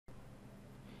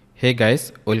Hey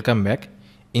guys, welcome back.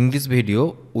 In this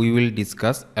video, we will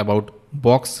discuss about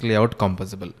box layout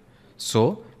composable.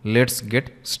 So let's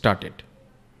get started.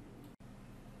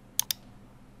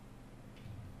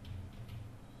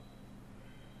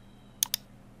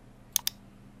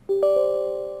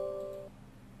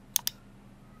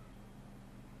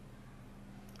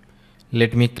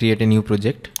 Let me create a new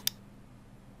project.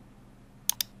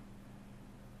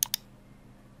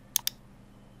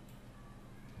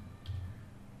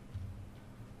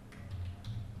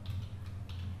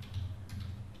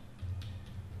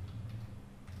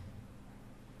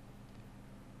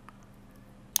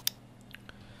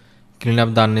 Clean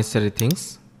up the unnecessary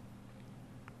things.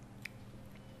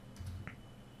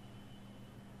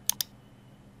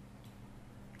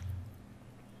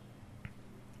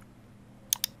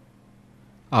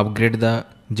 Upgrade the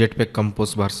Jetpack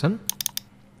Compose version.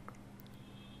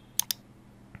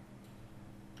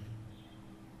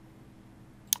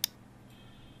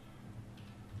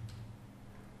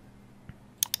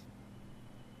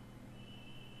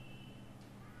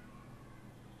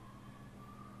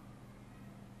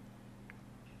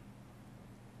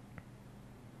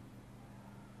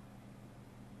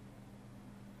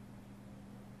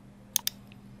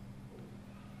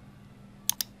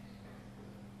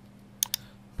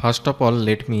 First of all,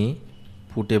 let me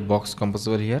put a box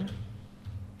composable here.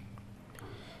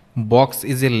 Box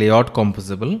is a layout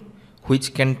composable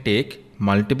which can take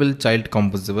multiple child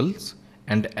composables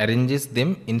and arranges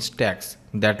them in stacks,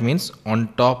 that means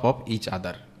on top of each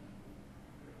other.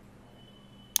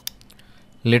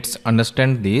 Let's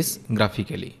understand this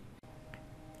graphically.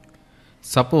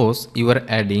 Suppose you are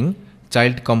adding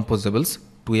child composables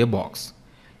to a box.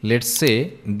 Let's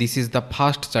say this is the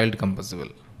first child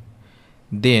composable.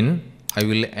 Then I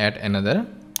will add another.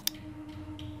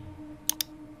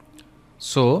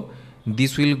 So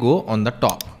this will go on the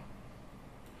top.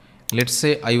 Let's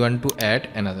say I want to add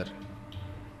another.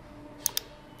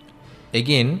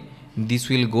 Again, this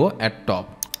will go at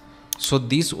top. So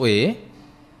this way,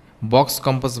 box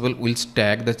composable will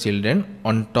stack the children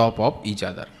on top of each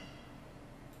other.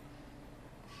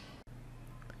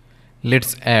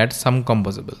 Let's add some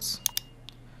composables.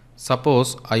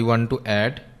 Suppose I want to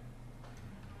add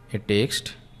a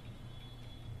text.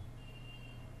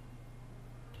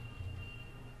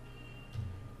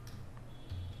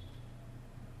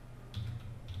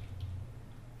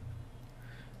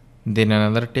 Then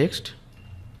another text.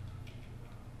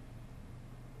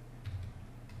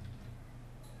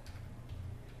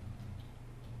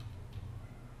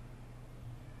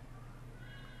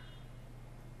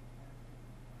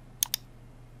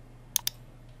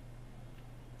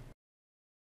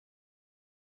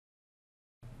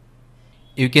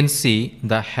 You can see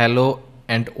the hello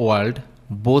and world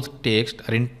both text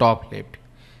are in top left.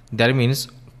 That means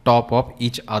top of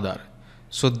each other.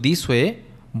 So this way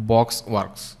box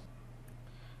works.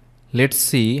 Let's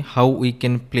see how we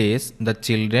can place the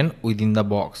children within the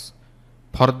box.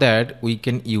 For that we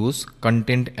can use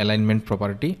content alignment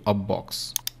property of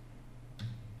box.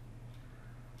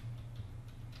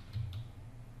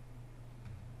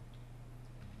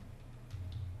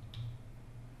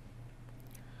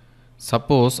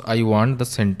 Suppose I want the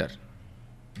center.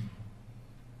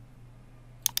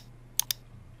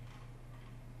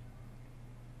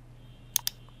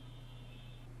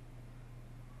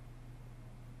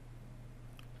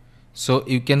 So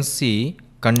you can see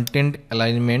content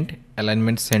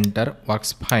alignment center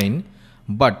works fine,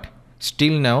 but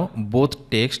still now both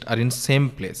text are in same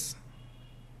place.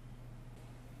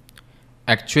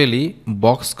 Actually,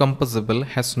 box composable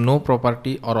has no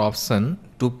property or option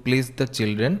to place the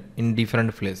children in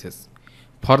different places.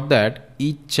 For that,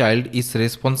 each child is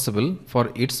responsible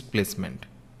for its placement.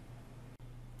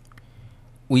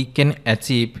 We can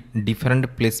achieve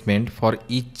different placement for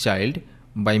each child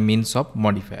by means of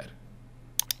modifier.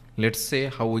 Let's say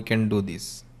how we can do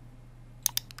this.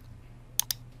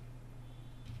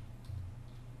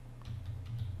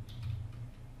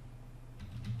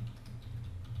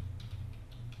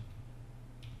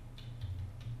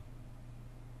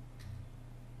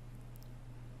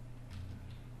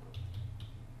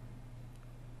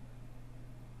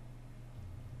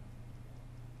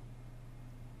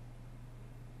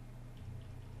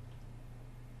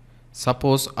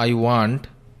 Suppose I want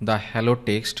the hello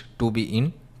text to be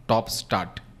in top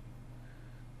start.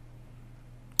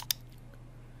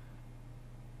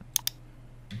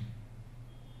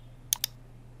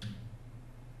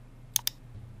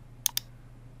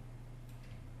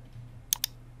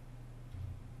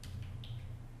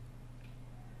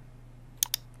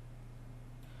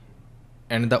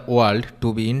 And the world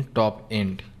to be in top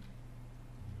end.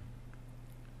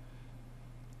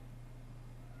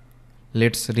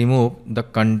 Let's remove the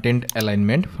content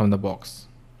alignment from the box.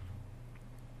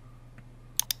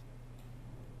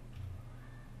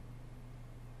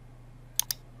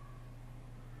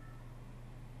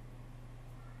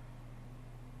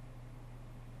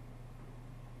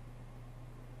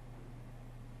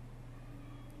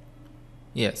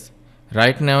 Yes,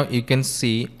 right now you can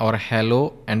see our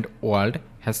hello and world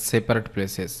has separate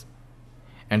places,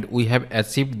 and we have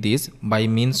achieved this by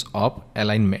means of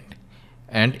alignment,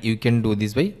 and you can do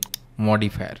this by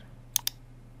modifier.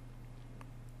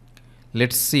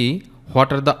 Let's see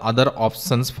what are the other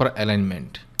options for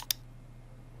alignment.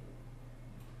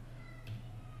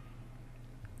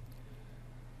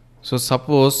 So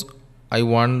suppose I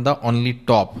want the only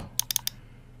top.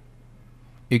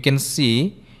 You can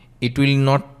see it will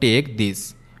not take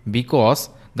this because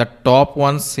the top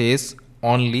one says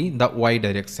only the y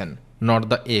direction, not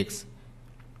the x.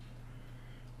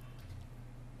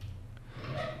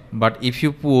 But if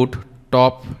you put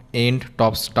top end,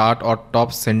 top start or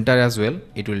top center as well,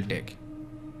 it will take.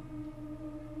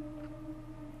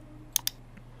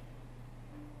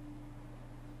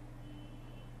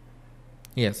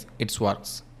 Yes, it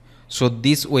works. So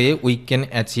this way we can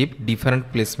achieve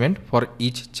different placement for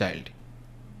each child.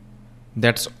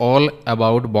 That's all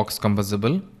about box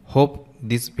composable. Hope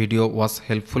this video was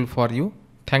helpful for you.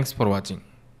 Thanks for watching.